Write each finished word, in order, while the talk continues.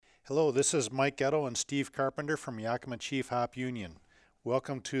Hello, this is Mike Getto and Steve Carpenter from Yakima Chief Hop Union.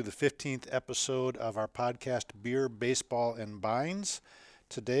 Welcome to the 15th episode of our podcast, Beer, Baseball, and Binds.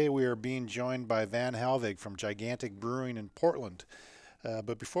 Today we are being joined by Van Halvig from Gigantic Brewing in Portland.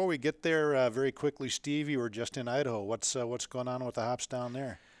 But before we get there, very quickly, Steve, you were just in Idaho. What's going on with the hops down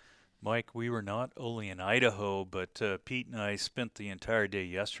there? Mike, we were not only in Idaho, but Pete and I spent the entire day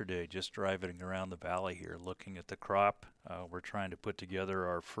yesterday just driving around the valley here, looking at the crop. We're trying to put together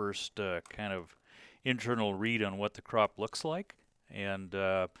our first kind of internal read on what the crop looks like. And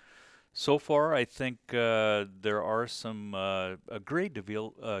so far, I think there are some a great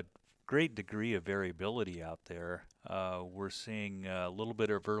degree of variability out there. We're seeing a little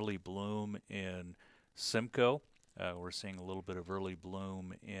bit of early bloom in Simcoe. We're seeing a little bit of early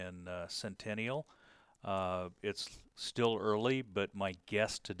bloom in Centennial. It's still early, but my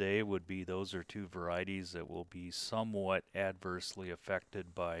guess today would be those are two varieties that will be somewhat adversely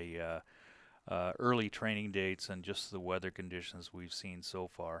affected by early training dates and just the weather conditions we've seen so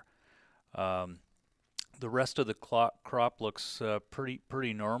far. The rest of the crop looks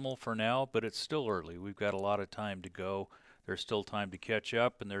pretty normal for now, but it's still early. We've got a lot of time to go. There's still time to catch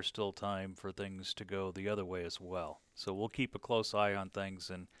up, and there's still time for things to go the other way as well. So we'll keep a close eye on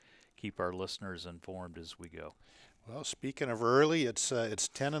things and keep our listeners informed as we go. Well, speaking of early, it's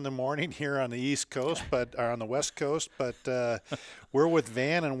 10 in the morning here on the East Coast, or on the West Coast, but we're with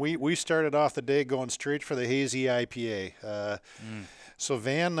Van, and we started off the day going straight for the hazy IPA. So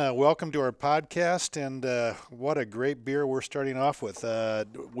Van, welcome to our podcast, and what a great beer we're starting off with.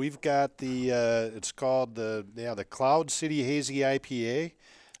 We've got it's called the Cloud City Hazy IPA.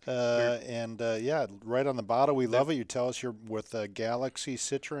 Right on the bottle, we love it. You tell us you're with Galaxy,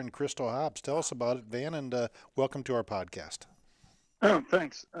 Citra, and Crystal hops. Tell us about it, Van, and welcome to our podcast. Oh,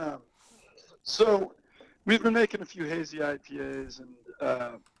 thanks. So we've been making a few hazy IPAs,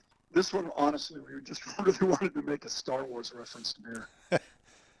 and this one, honestly, we just really wanted to make a Star Wars reference to beer.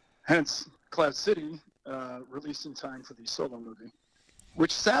 Hence, Cloud City, released in time for the Solo movie,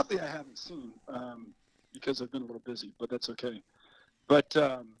 which sadly I haven't seen because I've been a little busy, but that's okay. But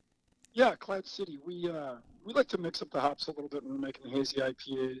Cloud City, we like to mix up the hops a little bit when we're making the hazy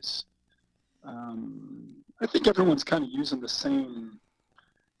IPAs. I think everyone's kind of using the same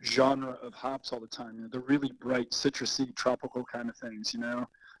genre of hops all the time. You know, the really bright, citrusy, tropical kind of things. You know,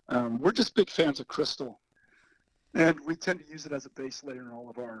 we're just big fans of Crystal, and we tend to use it as a base layer in all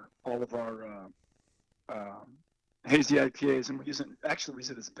of our hazy IPAs, and we use it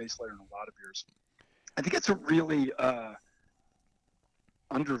as a base layer in a lot of beers. I think it's a really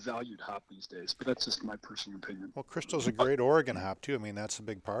undervalued hop these days, but that's just my personal opinion. Well, Crystal's a great Oregon hop too. I mean, that's a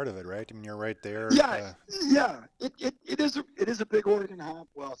big part of it, right? I mean, you're right there. It is a big Oregon hop.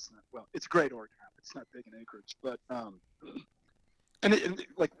 Well, it's not. Well, it's a great Oregon hop. It's not big in acreage, but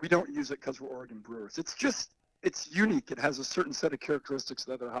we don't use it because we're Oregon brewers. It's unique. It has a certain set of characteristics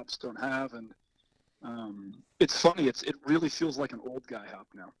that other hops don't have, and it's funny. It really feels like an old guy hop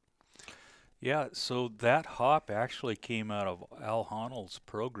now. Yeah, so that hop actually came out of Al Honnold's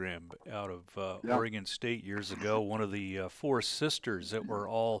program out of Oregon State years ago, one of the four sisters that were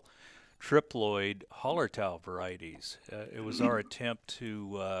all triploid Hallertau varieties. It was our attempt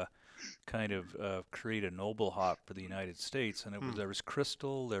to kind of create a noble hop for the United States, and there was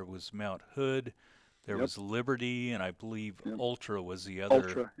Crystal, there was Mount Hood, there was Liberty, and I believe Ultra was the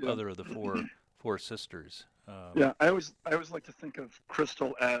other of the four sisters. I always like to think of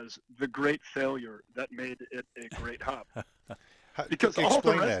Crystal as the great failure that made it a great hop. Because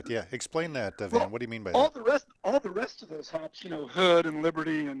explain that, Van. Well, what do you mean by that? All the rest of those hops, you know, Hood and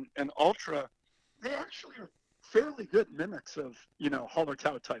Liberty and Ultra, they actually are fairly good mimics of, you know,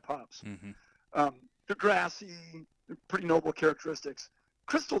 Hallertau type hops. Mm-hmm. They're grassy, they're pretty noble characteristics.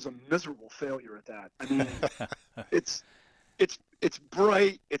 Crystal's a miserable failure at that. I mean, it's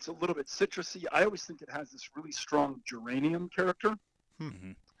bright. It's a little bit citrusy. I always think it has this really strong geranium character,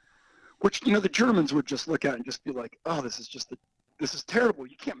 which, you know, the Germans would just look at and just be like, "Oh, this is terrible.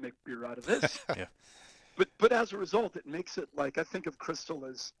 You can't make beer out of this." Yeah. But as a result, it makes it like, I think of Crystal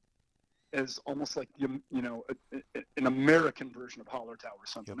as almost like an American version of Hallertau or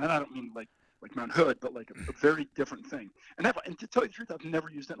something. And I don't mean like Mount Hood, but like a very different thing. And to tell you the truth, I've never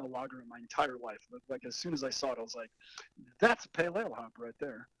used it in a lager in my entire life. But like as soon as I saw it, I was like, that's a pale ale hop right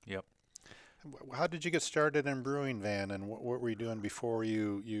there. Yep. How did you get started in brewing, Van, and what were you doing before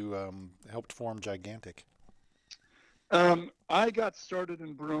you helped form Gigantic? I got started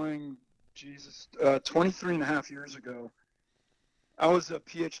in brewing, 23 and a half years ago. I was a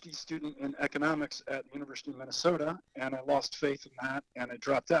PhD student in economics at the University of Minnesota, and I lost faith in that, and I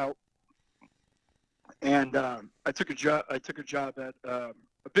dropped out. And I took a job at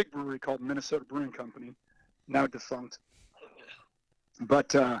a big brewery called Minnesota Brewing Company, now defunct.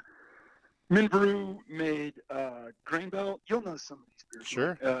 But Min Brew made Grain Belt. You'll know some of these beers.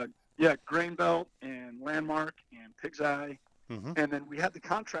 Sure. Like, Grain Belt and Landmark and Pig's Eye. Mm-hmm. And then we had the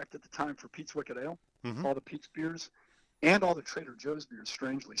contract at the time for Pete's Wicked Ale, Mm-hmm. all the Pete's beers, and all the Trader Joe's beers,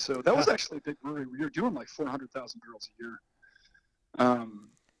 strangely. So that was actually a big brewery. We were doing like 400,000 barrels a year.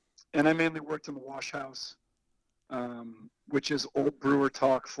 And I mainly worked in the wash house, which is old brewer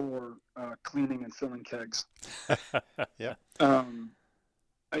talk for cleaning and filling kegs. Yeah.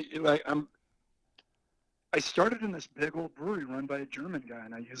 I started in this big old brewery run by a German guy,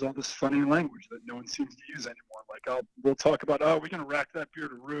 and I use all this funny language that no one seems to use anymore. Like we'll talk about, we're going to rack that beer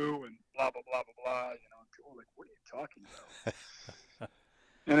to roux and blah, blah, blah, blah, blah. You know, and people are like, what are you talking about?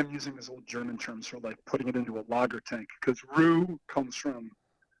 And I'm using these old German terms for like putting it into a lager tank, because roux comes from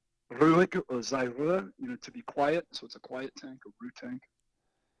ruhig or sei Ruhe, to be quiet. So it's a quiet tank, a roux tank.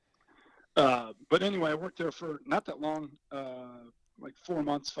 But anyway, I worked there for not that long, like 4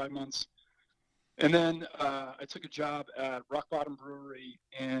 months, 5 months. And then I took a job at Rock Bottom Brewery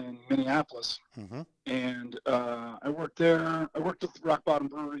in Minneapolis. Mm-hmm. And I worked there. I worked with Rock Bottom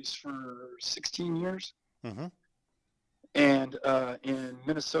Breweries for 16 years. Mm-hmm. And in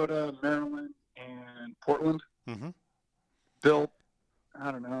Minnesota, Maryland, and Portland. Mm-hmm. Built,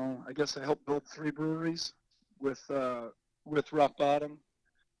 I don't know, I guess I helped build 3 breweries with Rock Bottom.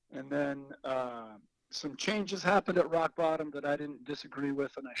 And then some changes happened at Rock Bottom that I didn't disagree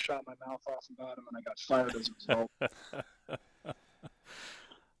with, and I shot my mouth off about them, and I got fired as a result.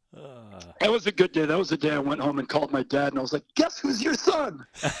 That was a good day. That was the day I went home and called my dad, and I was like, guess who's your son?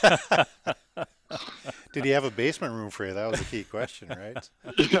 Did he have a basement room for you? That was the key question, right?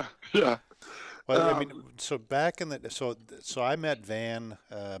 Yeah. Well, I mean, so back in the so I met Van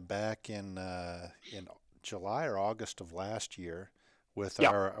back in July or August of last year with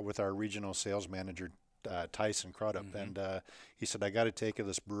our regional sales manager Tyson Crudup, mm-hmm. and he said, I got to take you to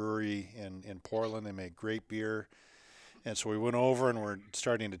this brewery in Portland. They make great beer. And so we went over and we're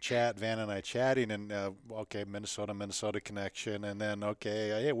starting to chat, Van and I chatting, and okay, Minnesota connection, and then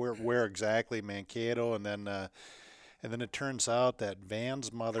hey, where exactly, Mankato, and then it turns out that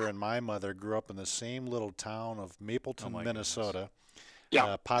Van's mother and my mother grew up in the same little town of Mapleton, Minnesota. Goodness.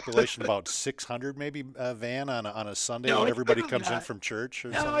 Yeah. Population about 600 maybe, Van, on a Sunday when everybody comes in from church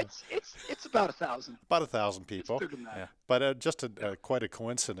or something. No, it's about 1,000. About 1,000 people. It's bigger than that. Yeah. But just quite a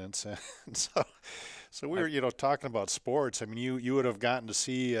coincidence. And so we were, talking about sports. I mean, you would have gotten to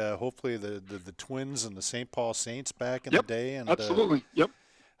see hopefully the Twins and the St. Paul Saints back in the day. And absolutely. Yep.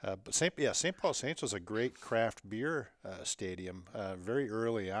 But St. Paul Saints was a great craft beer stadium. Very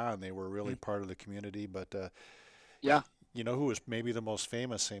early on, they were really part of the community. But yeah. You know who was maybe the most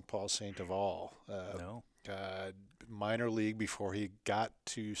famous St. Paul Saint of all? No. Minor league before he got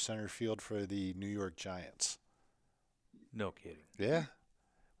to center field for the New York Giants. No kidding. Yeah.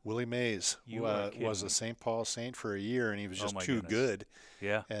 Willie Mays was a St. Paul Saint for a year, and he was just too good.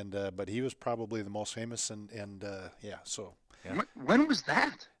 Yeah. And but he was probably the most famous, and so. Yeah. When was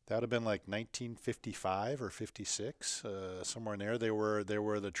that? That would have been like 1955 or 56, somewhere in there. They were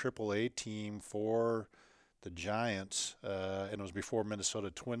the AAA team for the Giants, and it was before Minnesota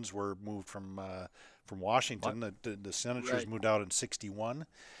Twins were moved from Washington. The Senators moved out in '61,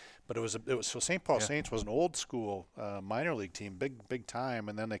 but it was so St. Paul Saints was an old school minor league team, big time,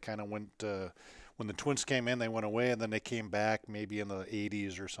 and then they kind of went when the Twins came in, they went away, and then they came back maybe in the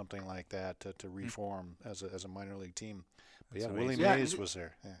 '80s or something like that to reform as a minor league team. But Willie Mays was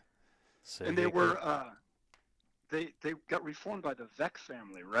there. Yeah. And they were they got reformed by the Veck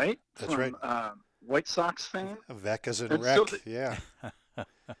family, right? That's right. White Sox fame. Veck as in wreck, yeah.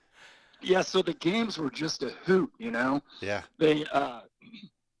 Yeah, so the games were just a hoot, Yeah. They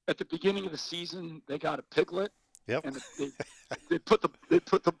at the beginning of the season they got a piglet. Yep. And they put the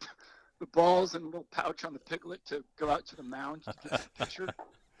balls in a little pouch on the piglet to go out to the mound to get the pitcher.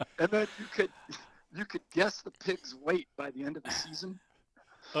 And then you could guess the pig's weight by the end of the season.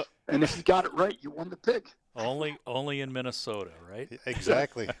 And if you got it right, you won the pig. Only in Minnesota, right?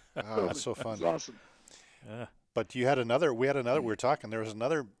 Exactly. Oh, that's so fun. That's awesome. Yeah. But we had another, we were talking, there was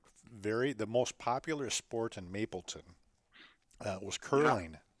another the most popular sport in Mapleton was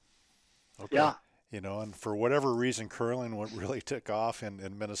curling. Yeah. Okay. Yeah. And for whatever reason, curling really took off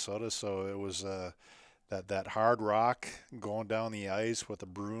in Minnesota. So it was that hard rock going down the ice with the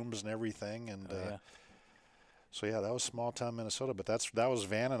brooms and everything. And so, that was small town Minnesota. But that was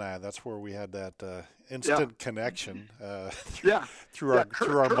Van and I. That's where we had that instant connection through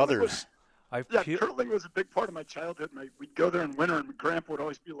our mothers. Curling was a big part of my childhood. We'd go there in winter, and my grandpa would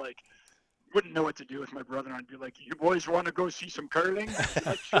always be like, wouldn't know what to do with my brother. I'd be like, "You boys want to go see some curling?"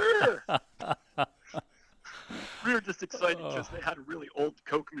 Like, sure. We were just excited because they had a really old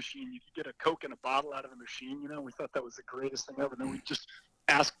Coke machine. You could get a Coke in a bottle out of the machine. We thought that was the greatest thing ever. Then we just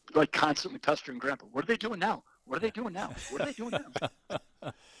asked, like, constantly pestering Grandpa, "What are they doing now? What are they doing now? What are they doing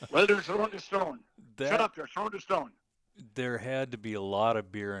now?" Well, they're throwing the stone. Shut up, they're throwing the stone. There had to be a lot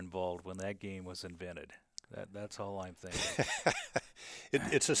of beer involved when that game was invented. That's all I'm thinking.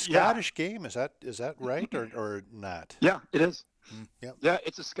 It's a Scottish game. Is that right or not? Yeah, it is. Yep. Yeah,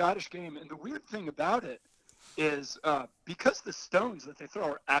 it's a Scottish game. And the weird thing about it is because the stones that they throw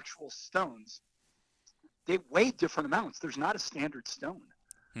are actual stones, they weigh different amounts. There's not a standard stone.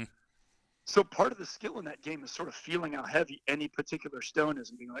 So part of the skill in that game is sort of feeling how heavy any particular stone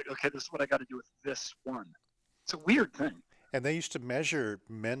is and being like, okay, this is what I got to do with this one. It's a weird thing. And they used to measure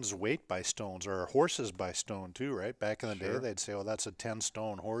men's weight by stones, or horses by stone too, right? Back in the day, they'd say, "Oh, that's a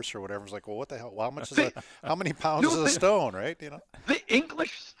 10-stone horse," or whatever. It's like, well, what the hell? Well, how many pounds is a stone, right? The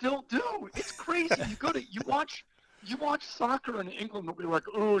English still do. It's crazy. You watch soccer in England, they'll be like,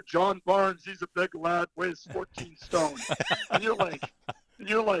 "Oh, John Barnes, he's a big lad, weighs 14 stone," and you're like,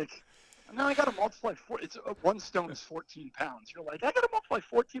 "No, I got to multiply 4. It's 1 stone is 14 pounds." You're like, "I got to multiply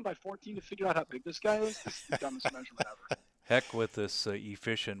 14 by 14 to figure out how big this guy is." This is the dumbest measurement ever. Heck with this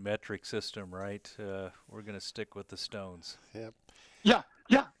efficient metric system, right? We're going to stick with the stones. Yep. Yeah,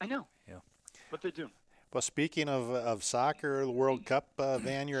 I know. Yeah. But they do. Well, speaking of soccer, the World Cup,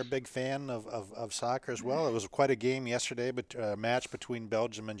 Van, you're a big fan of soccer as well. It was quite a game yesterday, but a match between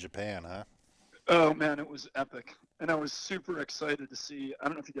Belgium and Japan, huh? Oh, man, it was epic. And I was super excited to see, I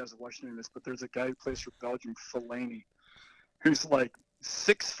don't know if you guys are watching this, but there's a guy who plays for Belgium, Fellaini, who's like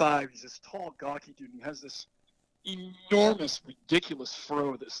 6'5". He's this tall, gawky dude, and he has this enormous, ridiculous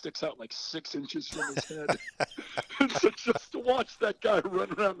fro that sticks out like 6 inches from his head. And so just to watch that guy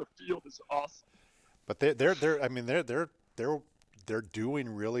run around the field is awesome. But they're doing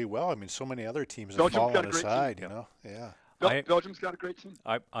really well. I mean, so many other teams have Belgium's fallen aside, Yeah. Belgium's got a great team.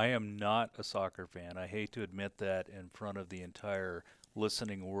 I am not a soccer fan. I hate to admit that in front of the entire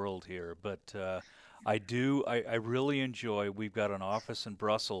listening world here, but I really enjoy. We've got an office in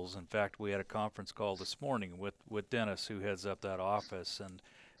Brussels. In fact, we had a conference call this morning with Dennis, who heads up that office, and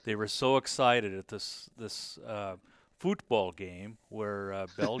they were so excited at this football game where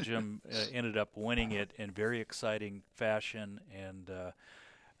Belgium ended up winning it in very exciting fashion, and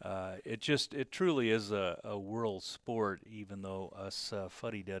it truly is a world sport, even though us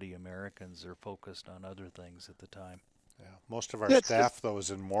fuddy-duddy Americans are focused on other things at the time. Yeah, most of our staff, though,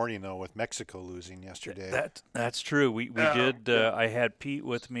 was in mourning, though, with Mexico losing yesterday. That's true. We did. I had Pete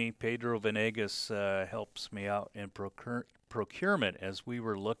with me. Pedro Venegas helps me out in procurement. As we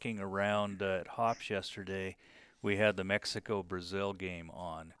were looking around at Hops yesterday, we had the Mexico-Brazil game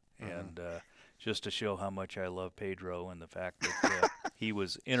on, and just to show how much I love Pedro and the fact that he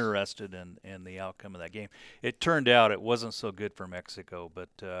was interested in the outcome of that game. It turned out it wasn't so good for Mexico, but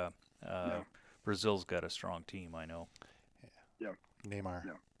Brazil's got a strong team, I know. Yeah. Neymar.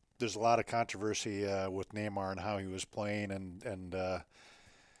 Yeah. There's a lot of controversy with Neymar and how he was playing, and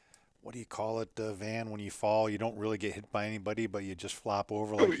what do you call it, Van? When you fall, you don't really get hit by anybody, but you just flop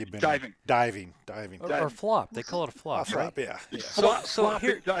over like you've been diving. Or flop. They call it a flop, right? Flop, yeah. So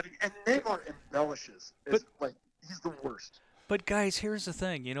here, diving, and Neymar embellishes. He's the worst. But guys, here's the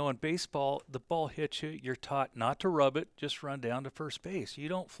thing. In baseball, the ball hits you. You're taught not to rub it. Just run down to first base. You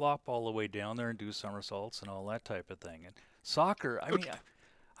don't flop all the way down there and do somersaults and all that type of thing. And soccer, I mean,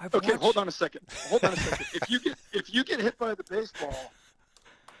 I've watched... hold on a second. If you get hit by the baseball,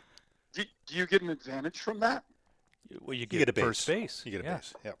 do you get an advantage from that? Well, you get a first base. You get a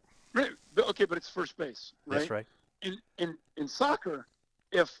base. Yep. Right. Okay, but it's first base, right? That's right. In soccer,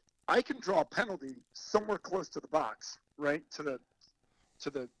 if I can draw a penalty somewhere close to the box, right, to the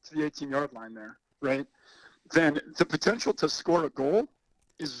 18-yard line there, right, then the potential to score a goal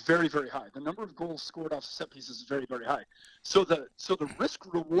is very, very high. The number of goals scored off set pieces is very, very high. So the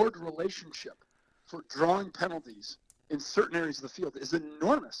risk-reward relationship for drawing penalties in certain areas of the field is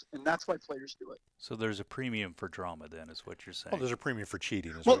enormous, and that's why players do it. So there's a premium for drama, then, is what you're saying. Well, there's a premium for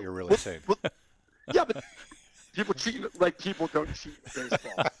cheating, is what you're really saying. Yeah, but people cheat like people don't cheat in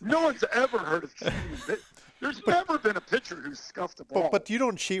baseball. No one's ever heard of cheating. There's never been a pitcher who's scuffed a ball. But you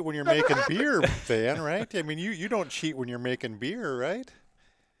don't cheat when you're making beer, Van, right? I mean, you don't cheat when you're making beer, right?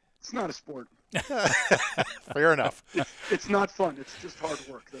 It's not a sport. Fair enough. It's not fun. It's just hard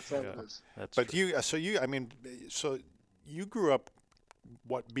work. That's all it is. But true. So you grew up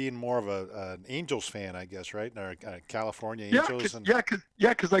being more of an Angels fan, I guess, right? Or California Angels.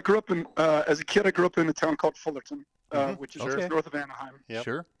 Because I grew up in as a kid. I grew up in a town called Fullerton, which is just north of Anaheim. Yep.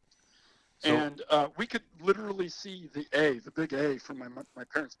 Sure. And we could literally see the big A from my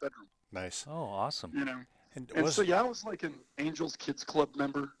parents' bedroom. Nice. Oh, awesome. You know. And And so I was like an Angels Kids Club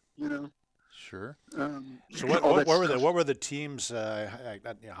member. You know. Sure. So all what that were stuff. what were the teams? How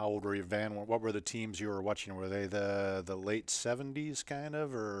old were you, Van? What were the teams you were watching? Were they the late '70s kind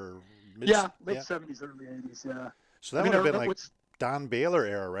of, or mid? Yeah, late '70s, early '80s. Yeah. So that I mean, would have I been remember like what's- Don Baylor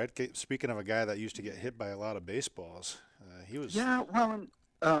era, right? Speaking of a guy that used to get hit by a lot of baseballs, he was. Yeah, well,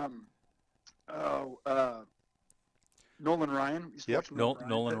 Nolan Ryan. Used to Yep. watch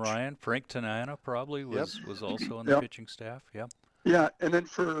Nolan pitch. Ryan, Frank Tanana probably was also on the Yep. pitching staff. Yeah. Yeah, and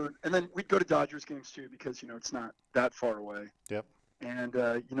then we'd go to Dodgers games too because it's not that far away. Yep. And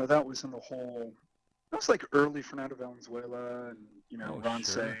that was in the whole. That was like early Fernando Valenzuela and Oh, Ron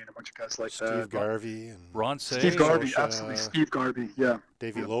sure. Say and a bunch of guys like Steve that. Garvey and Ron Say. Steve Garvey, Scioscia, absolutely. Steve Garvey, yeah.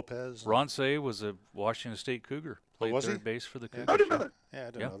 Davey Lopez. Ron Say was a Washington State Cougar. Played was he? third base for the Yeah. Cougars. I didn't know that. Yeah, I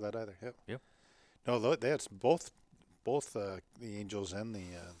didn't Yeah. know that either. Yep. Yep. No, they had both the Angels and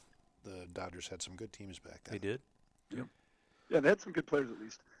the Dodgers had some good teams back then. They did. Yeah, they had some good players at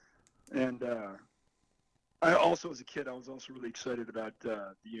least. And I also, as a kid, I was also really excited about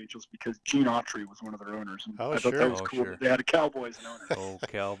the Angels because Gene Autry was one of their owners. And Oh, I thought sure. that was Oh, cool. sure. They had a Cowboy as an owner. Oh,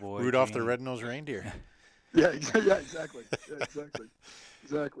 Cowboy. Rudolph the Gene. Red-Nosed Reindeer. Yeah, exactly.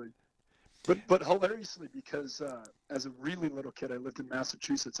 Exactly. But hilariously, because as a really little kid, I lived in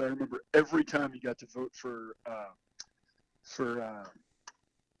Massachusetts. I remember every time you got to vote for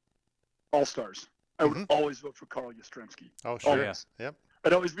All-Stars, I would always vote for Carl Yastrzemski. Oh, sure. Always. Yep.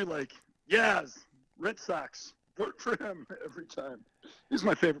 I'd always be like, yes, Red Sox, vote for him every time. He's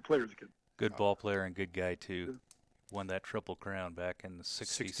my favorite player as a kid. Good ball player and good guy too. Won that Triple Crown back in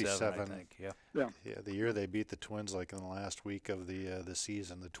 '67, I 67. think. Yeah. Yeah, the year they beat the Twins, like in the last week of the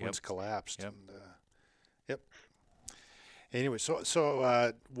season, the Twins collapsed. Yep. And, yep. Anyway,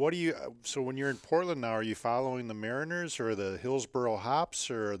 so what do you? So when you're in Portland now, are you following the Mariners or the Hillsboro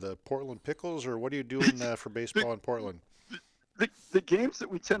Hops or the Portland Pickles, or what are you doing for baseball in Portland? The games that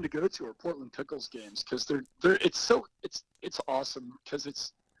we tend to go to are Portland Pickles games because it's awesome because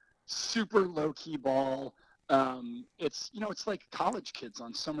it's super low key ball. It's like college kids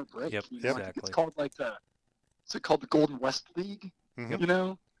on summer break. Yep, I think exactly. it's called the Golden West League.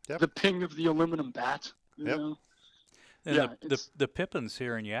 Mhm. Yep. The ping of the aluminum bat. You Yep. know? And Yeah, the Pippins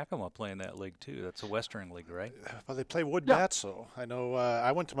here in Yakima play in that league too. That's a Western league, right? Well, they play wood Yeah. bats, though. I know.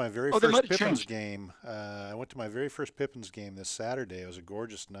 I went to my very Oh, they first might have Pippins changed. game. I went to my very first Pippins game this Saturday. It was a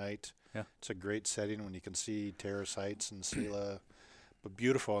gorgeous night. Yeah. It's a great setting when you can see Terrace Heights and Sela, but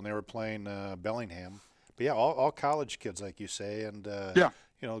beautiful. And they were playing Bellingham. But yeah, all college kids, like you say, and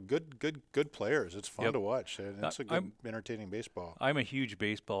good players. It's fun Yep. to watch, and it's a good, I'm- entertaining baseball. I'm a huge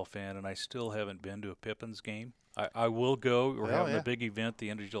baseball fan, and I still haven't been to a Pippins game. I will go. We're Oh, having yeah. a big event the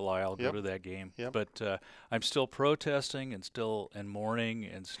end of July. I'll Yep. go to that game. Yep. But I'm still protesting and mourning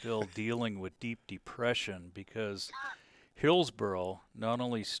and still dealing with deep depression because Hillsboro not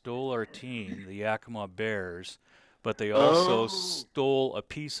only stole our team, the Yakima Bears, but they also Oh. stole a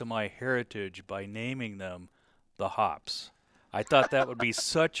piece of my heritage by naming them the Hops. I thought that would be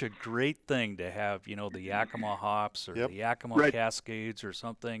such a great thing to have, the Yakima Hops or Yep. the Yakima Right. Cascades or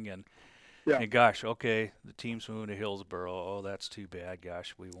something. And gosh, okay, the team's moving to Hillsboro. Oh, that's too bad.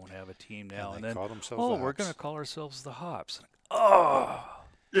 Gosh, we won't have a team now. And And they then, call themselves oh, the we're Hops. going to call ourselves the Hops. Oh,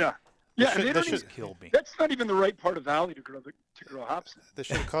 Yeah. They Yeah, should- and they they don't should- even, killed me. that's not even the right part of Valley to grow hops. They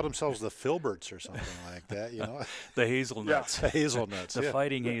should have called themselves the Filberts or something like that. The hazelnuts. The hazelnuts. The yeah.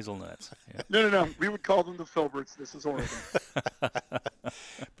 fighting hazelnuts. Yeah. No. We would call them the Filberts. This is Oregon. But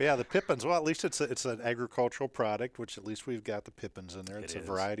yeah, the Pippins. Well, at least it's an agricultural product, which at least we've got the Pippins in there. It It's a is.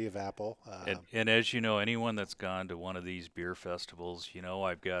 variety of apple. And as you know, anyone that's gone to one of these beer festivals,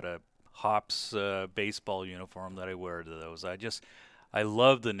 I've got a Hops baseball uniform that I wear to those. I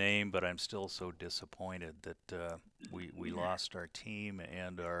love the name, but I'm still so disappointed that we lost our team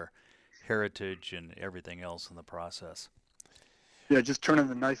and our heritage and everything else in the process. Yeah, just turning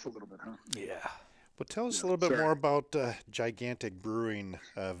the knife a little bit, huh? Yeah. But tell us a Yeah, little bit sorry. more about Gigantic Brewing,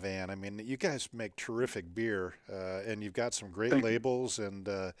 Van. I mean, you guys make terrific beer, and you've got some great Thank you. labels. And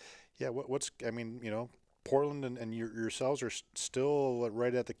Portland and yourselves are still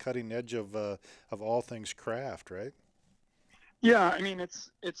right at the cutting edge of all things craft, right? Yeah, I mean, it's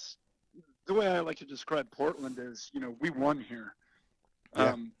the way I like to describe Portland is, we won here.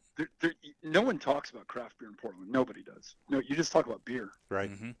 Yeah. No one talks about craft beer in Portland. Nobody does. No, you just talk about beer. Right.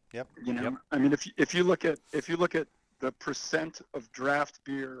 Mhm. Yep. Yep. I mean, if you look at the percent of draft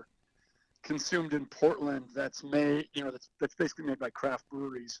beer consumed in Portland that's made, that's basically made by craft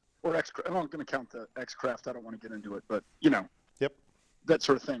breweries or I'm not going to count the ex-craft. I don't want to get into it, but Yep. that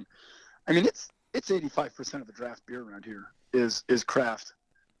sort of thing. I mean, it's 85% of the draft beer around here is craft.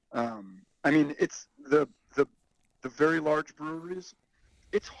 I mean, it's the very large breweries.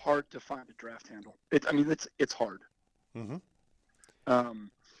 It's hard to find a draft handle. It's hard. Mm-hmm.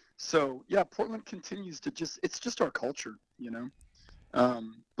 So yeah, Portland continues to it's just our culture, you know.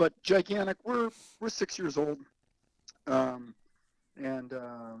 But Gigantic, we're 6 years old, and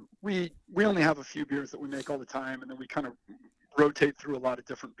we only have a few beers that we make all the time, and then we kind of rotate through a lot of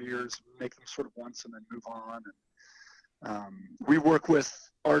different beers, make them sort of once, and then move on. And we work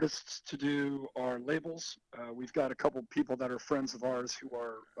with artists to do our labels. We've got a couple people that are friends of ours who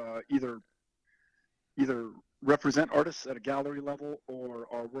are either represent artists at a gallery level or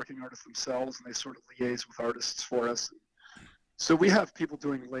are working artists themselves, and they sort of liaise with artists for us. So we have people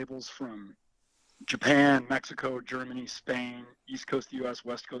doing labels from Japan, Mexico, Germany, Spain, East Coast of the U.S.,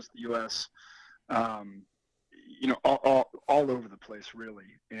 West Coast of the U.S., you know, all over the place, really.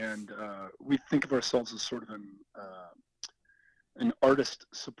 And we think of ourselves as sort of an artist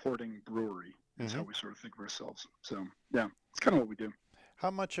supporting brewery. That's how we sort of think of ourselves. So yeah, it's kind of what we do. How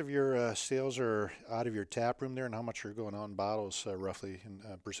much of your sales are out of your tap room there, and how much are going on in bottles, roughly, in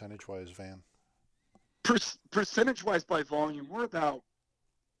percentage-wise, Van? Percentage-wise by volume, we're about,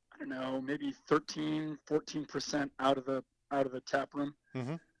 I don't know, maybe 13-14% out of the tap room.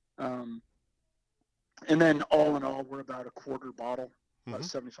 Mm-hmm. And then all in all, we're about a quarter bottle, about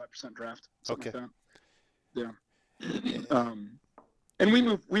 75% draft, something like that. Yeah. And we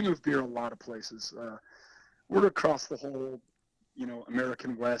move beer a lot of places. We're across the whole, you know,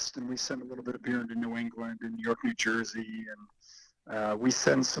 American West, and we send a little bit of beer into New England and New York, New Jersey, and we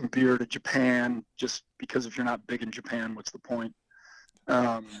send some beer to Japan, just because if you're not big in Japan, what's the point?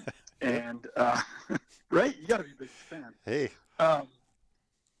 And right, you got to be big in Japan. Hey.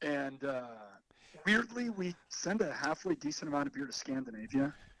 And weirdly, we send a halfway decent amount of beer to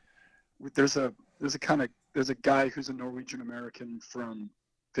Scandinavia. There's a guy who's a Norwegian American from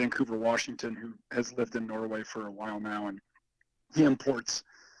Vancouver, Washington, who has lived in Norway for a while now, and he imports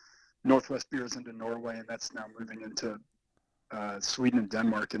Northwest beers into Norway, and that's now moving into Sweden and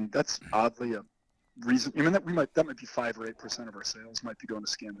Denmark, and that's oddly a reason. I mean, that might be 5 or 8% of our sales might be going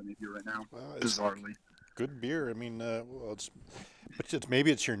to Scandinavia right now. Well, bizarrely, good beer. I mean,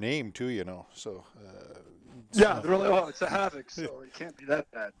 maybe it's your name too, you know. So yeah, they're like, oh, it's a Havoc, so it can't be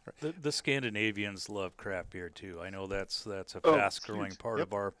that bad. The Scandinavians love craft beer too. I know that's a fast-growing part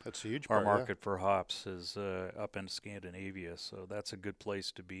of our market for hops is up in Scandinavia. So that's a good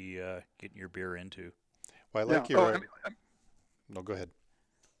place to be getting your beer into. Well, I like your. No, go ahead.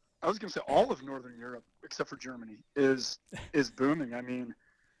 I was going to say all of Northern Europe, except for Germany, is booming. I mean,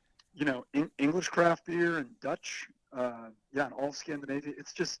 you know, English craft beer and Dutch, and all Scandinavia.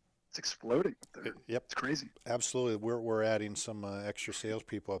 It's exploding up there. Yep, it's crazy. Absolutely, we're adding some extra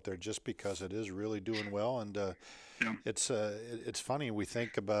salespeople up there just because it is really doing well, and it's funny. We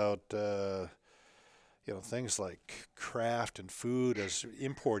think about things like craft and food as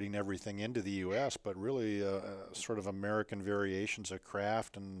importing everything into the U.S., but really sort of American variations of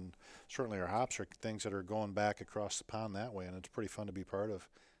craft, and certainly our hops are things that are going back across the pond that way, and it's pretty fun to be part of.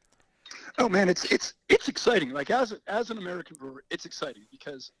 Oh man, it's exciting. Like as an American brewer, it's exciting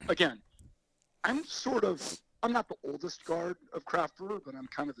because again, I'm not the oldest guard of craft brewer, but I'm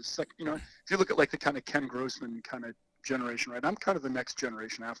kind of the second. You know, if you look at like the kind of Ken Grossman kind of generation, right? I'm kind of the next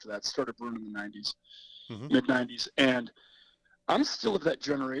generation after that. Started brewing in the 90s, mid 90s, and I'm still of that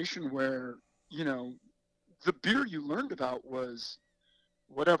generation where, you know, the beer you learned about was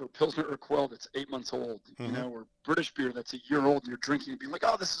whatever, Pilsner or Quell that's 8 months old, you know, or British beer that's a year old, and you're drinking and being like,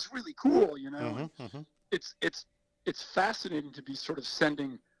 oh, this is really cool, you know. It's fascinating to be sort of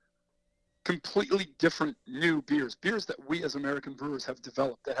sending completely different new beers that we as American brewers have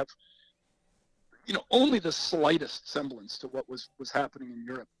developed that have, you know, only the slightest semblance to what was happening in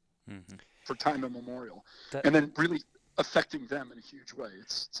Europe for time immemorial, and then really affecting them in a huge way.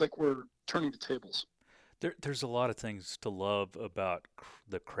 It's like we're turning the tables. There's a lot of things to love about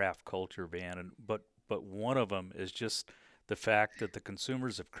the craft culture, Van, but one of them is just the fact that the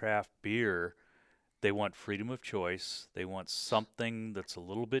consumers of craft beer, they want freedom of choice. They want something that's a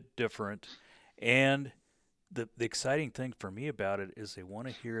little bit different, and the exciting thing for me about it is they want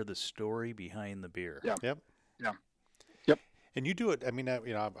to hear the story behind the beer. Yeah. Yep. Yeah. Yep. And you do it. I mean,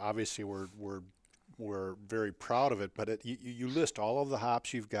 you know, obviously we're very proud of it, but you list all of the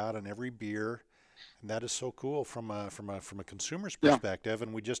hops you've got on every beer. And that is so cool from a consumer's perspective. Yeah.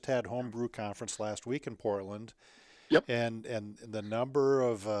 And we just had homebrew conference last week in Portland. Yep. And the number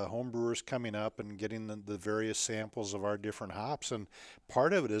of homebrewers coming up and getting the various samples of our different hops. And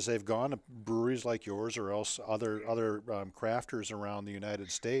part of it is they've gone to breweries like yours or else other crafters around the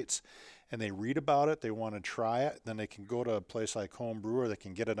United States. and they read about it, they want to try it, then they can go to a place like Homebrew, or they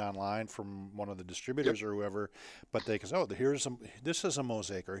can get it online from one of the distributors or whoever. But they can say, this is a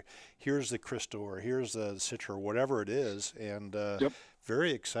Mosaic, or here's the Cristo, or here's the Citra, or whatever it is. And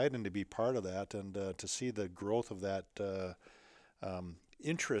very exciting to be part of that, and to see the growth of that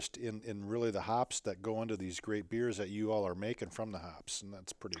interest in really the hops that go into these great beers that you all are making from the hops. And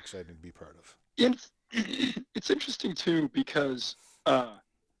that's pretty exciting to be part of. It's interesting too, because hop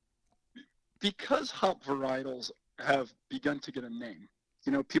varietals have begun to get a name.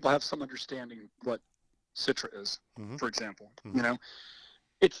 People have some understanding what Citra is, for example.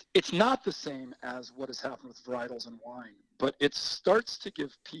 It's not the same as what has happened with varietals and wine, but it starts to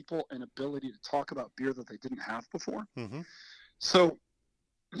give people an ability to talk about beer that they didn't have before. So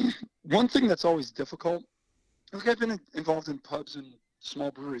one thing that's always difficult, I've been involved in pubs and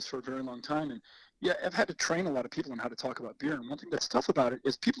small breweries for a very long time, and I've had to train a lot of people on how to talk about beer. And one thing that's tough about it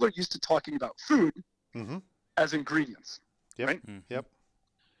is people are used to talking about food as ingredients, right? Yep.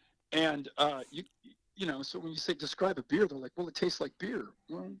 And so when you say describe a beer, they're like, well, it tastes like beer.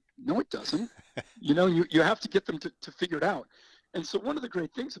 Well, no, it doesn't. You have to get them to figure it out. And so one of the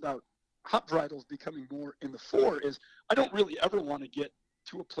great things about hop varietals becoming more in the fore is I don't really ever want to get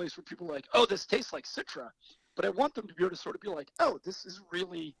to a place where people are like, oh, this tastes like Citra. But I want them to be able to sort of be like, oh, this is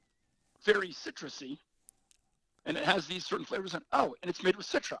really very citrusy, and it has these certain flavors, and it's made with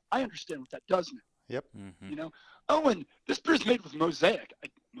Citra. I understand what that does now. Yep. And this beer is made with Mosaic.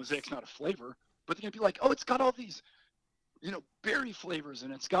 Mosaic's not a flavor, but they're going to be like, oh, it's got all these, berry flavors,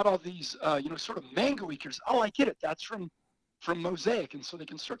 and it's got all these, sort of mango-y cures. Oh, I get it. That's from Mosaic. And so they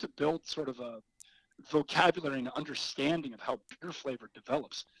can start to build sort of a vocabulary and understanding of how beer flavor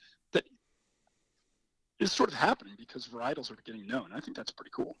develops that is sort of happening because varietals are getting known. I think that's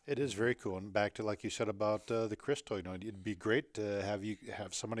pretty cool. It is very cool. And back to, like you said about the Cristo, it'd be great to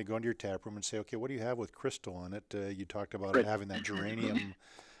have somebody go into your tap room and say, okay, what do you have with Cristo in it? You talked about it having that geranium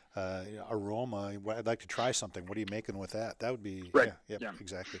aroma. I'd like to try something. What are you making with that? That would be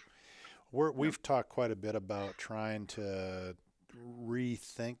exactly. We've talked quite a bit about trying to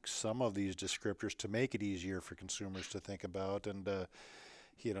rethink some of these descriptors to make it easier for consumers to think about, and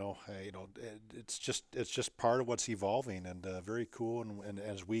it's just part of what's evolving, and very cool. And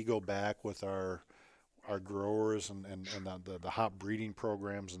as we go back with our growers and the hop breeding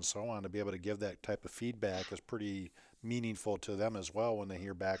programs and so on, to be able to give that type of feedback is pretty meaningful to them as well when they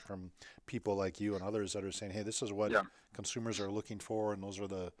hear back from people like you and others that are saying, hey, this is what consumers are looking for, and those are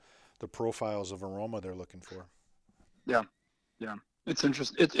the profiles of aroma they're looking for. Yeah. It's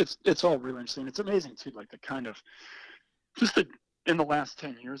interesting. It's all really interesting. It's amazing too, like the kind of in the last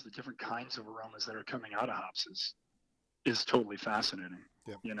 10 years, the different kinds of aromas that are coming out of hops is totally fascinating.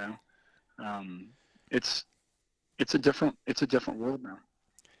 Yep. It's a different world now.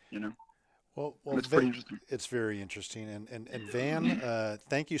 Well, it's pretty interesting. It's very interesting. And Van,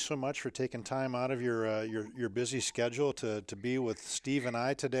 thank you so much for taking time out of your busy schedule to be with Steve and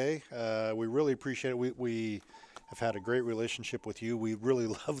I today. We really appreciate it. We have had a great relationship with you. We really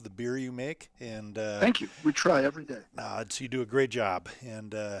love the beer you make, and thank you. We try every day. You do a great job,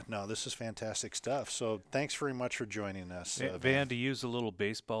 and this is fantastic stuff. So thanks very much for joining us, Van. To use a little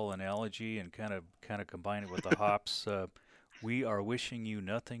baseball analogy and kind of combine it with the hops, we are wishing you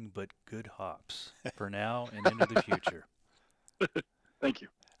nothing but good hops for now and into the future. Thank you.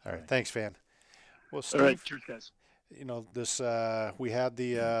 All right, thanks, Van. Well, Steve, all right, cheers, guys. This we had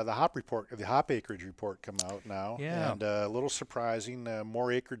the hop report, the hop acreage report come out now, and a little surprising,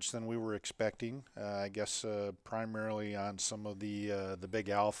 more acreage than we were expecting. I guess primarily on some of the big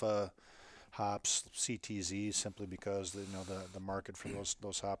alpha hops, CTZs, simply because the market for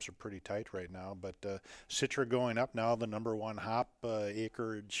those hops are pretty tight right now. But Citra going up now, the number one hop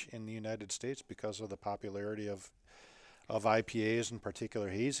acreage in the United States because of the popularity of IPAs, in particular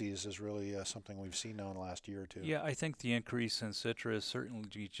hazies, is really something we've seen now in the last year or two. Yeah, I think the increase in Citra is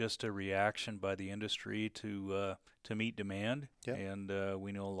certainly just a reaction by the industry to meet demand. Yep. And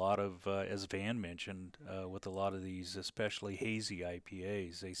we know a lot of, as Van mentioned, with a lot of these, especially hazy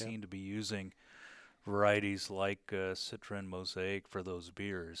IPAs, they seem to be using varieties like Citra and Mosaic for those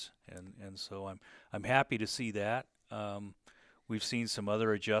beers, and so I'm happy to see that. We've seen some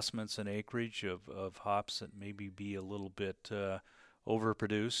other adjustments in acreage of hops that maybe be a little bit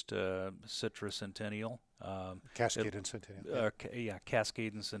overproduced. Citra Centennial. Cascade and Centennial.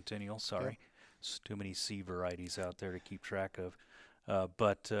 Cascade and Centennial, sorry. Yeah. There's too many C varieties out there to keep track of.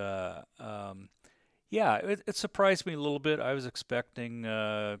 It surprised me a little bit. I was expecting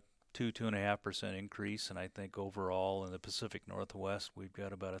 2.5% increase, and I think overall in the Pacific Northwest we've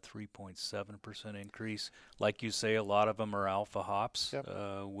got about a 3.7% increase. Like you say, a lot of them are alpha hops, Yep.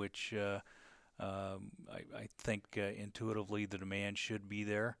 which I think intuitively the demand should be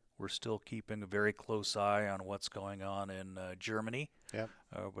there. We're still keeping a very close eye on what's going on in Germany, Yep.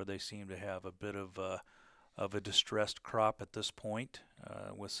 where they seem to have a bit of a distressed crop at this point,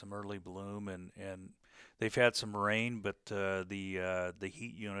 with some early bloom, and they've had some rain, but the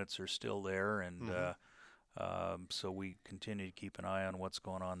heat units are still there, and so we continue to keep an eye on what's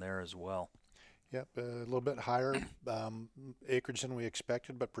going on there as well. Yep, a little bit higher acreage than we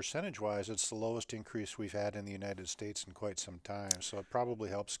expected, but percentage-wise, it's the lowest increase we've had in the United States in quite some time. So it probably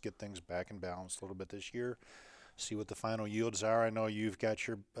helps get things back in balance a little bit this year. See what the final yields are. I know you've got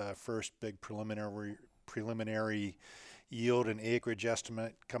your first big preliminary yield and acreage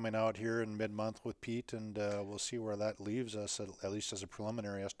estimate coming out here in mid-month with Pete, and we'll see where that leaves us, at least as a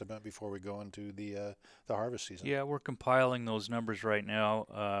preliminary estimate before we go into the harvest season. Yeah, we're compiling those numbers right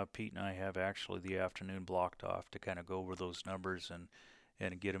now. Pete and I have actually the afternoon blocked off to kind of go over those numbers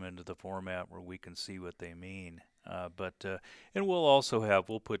and get them into the format where we can see what they mean. And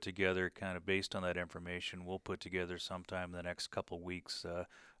we'll put together, kind of based on that information, we'll put together sometime in the next couple of weeks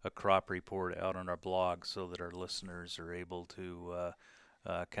a crop report out on our blog so that our listeners are able to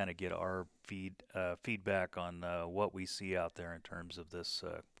kind of get our feedback on what we see out there in terms of this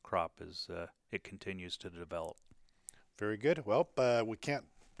crop as it continues to develop. Very good. Well, we can't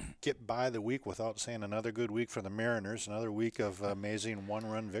get by the week without saying another good week for the Mariners, another week of amazing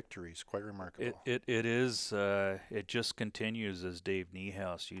one-run victories. Quite remarkable. It is. It just continues, as Dave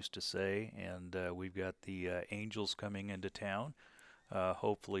Niehaus used to say, and we've got the Angels coming into town.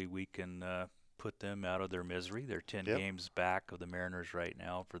 Hopefully we can put them out of their misery. They're 10 games back of the Mariners right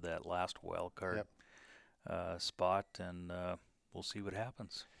now for that last wild card spot, and we'll see what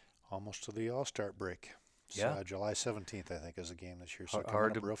happens. Almost to the All-Star break. Yeah. July 17th, I think, is the game this year, so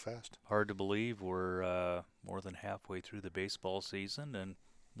coming up real fast. Hard to believe we're more than halfway through the baseball season and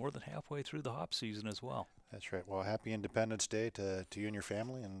more than halfway through the hop season as well. That's right. Well, happy Independence Day to you and your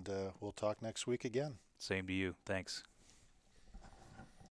family, and we'll talk next week again. Same to you. Thanks.